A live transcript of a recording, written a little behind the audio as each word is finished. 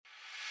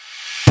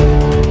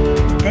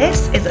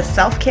This is a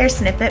self-care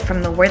snippet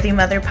from the Worthy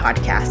Mother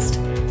podcast.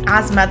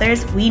 As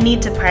mothers, we need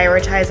to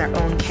prioritize our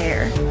own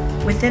care.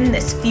 Within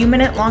this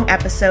few-minute-long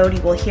episode,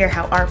 you will hear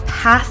how our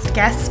past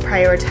guests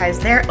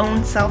prioritize their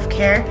own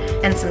self-care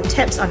and some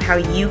tips on how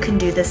you can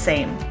do the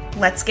same.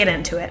 Let's get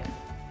into it.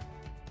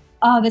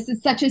 Oh, this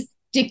is such a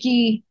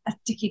sticky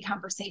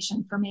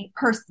conversation for me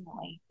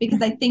personally,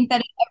 because I think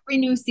that every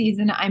new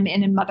season I'm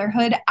in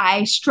motherhood,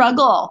 I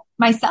struggle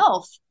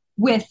myself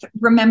with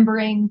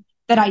remembering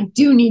that I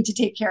do need to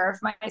take care of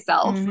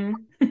myself.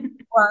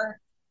 Or,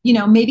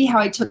 maybe how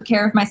I took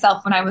care of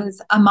myself when I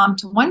was a mom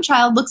to one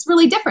child looks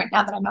really different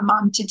now that I'm a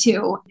mom to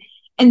two.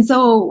 And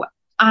so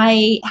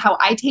how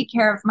I take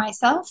care of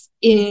myself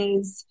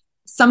is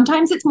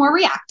sometimes it's more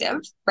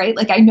reactive, right?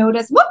 Like I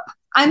notice,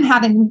 I'm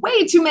having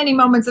way too many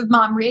moments of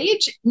mom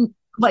rage.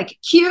 Like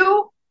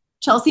cue,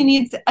 Chelsea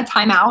needs a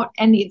timeout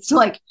and needs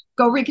to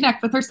go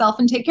reconnect with herself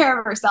and take care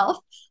of herself.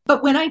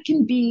 But when I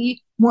can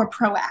be more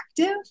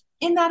proactive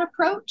in that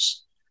approach,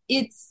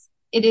 it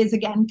is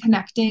again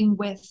connecting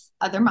with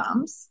other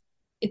moms.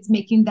 It's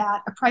making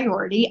that a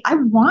priority. I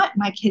want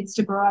my kids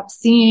to grow up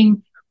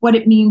seeing what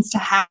it means to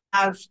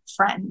have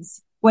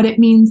friends, what it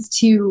means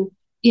to,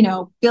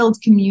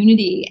 build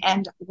community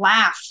and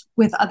laugh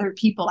with other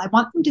people. I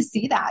want them to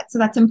see that. So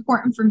that's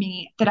important for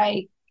me that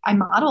I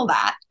model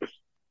that.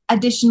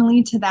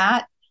 Additionally to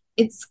that,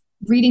 it's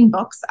reading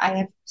books. I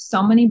have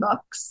so many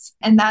books,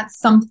 and that's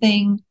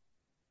something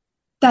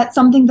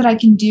that I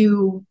can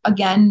do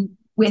again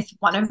with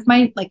one of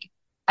my,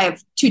 I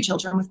have two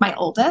children. With my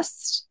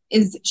oldest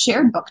is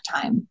shared book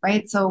time,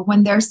 right? So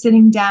when they're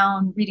sitting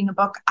down reading a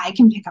book, I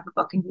can pick up a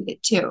book and read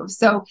it too.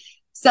 So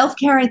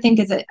self-care, I think,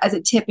 as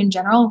a tip in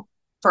general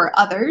for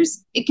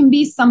others, it can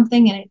be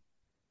something, and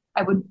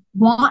I would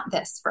want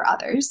this for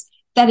others,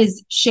 that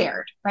is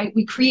shared, right?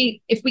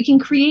 If we can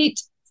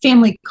create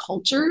family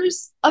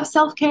cultures of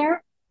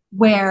self-care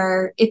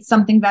where it's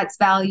something that's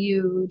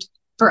valued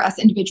for us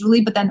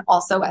individually, but then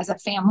also as a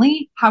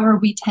family, how are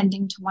we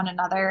tending to one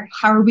another?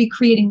 How are we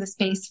creating the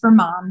space for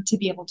mom to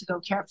be able to go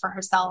care for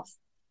herself?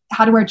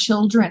 How do our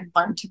children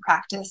learn to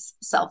practice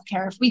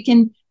self-care? If we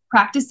can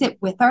practice it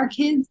with our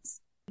kids,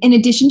 in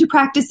addition to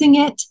practicing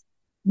it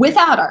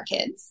without our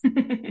kids,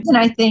 then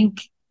I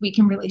think we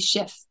can really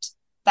shift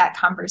that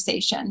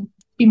conversation,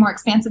 be more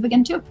expansive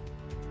again too.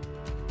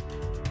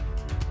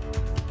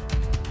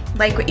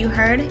 Like what you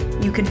heard?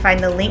 You can find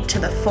the link to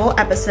the full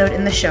episode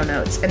in the show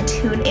notes and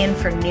tune in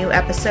for new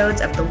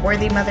episodes of the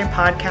Worthy Mother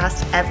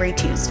podcast every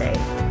Tuesday.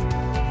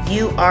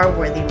 You are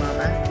worthy,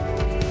 Mama.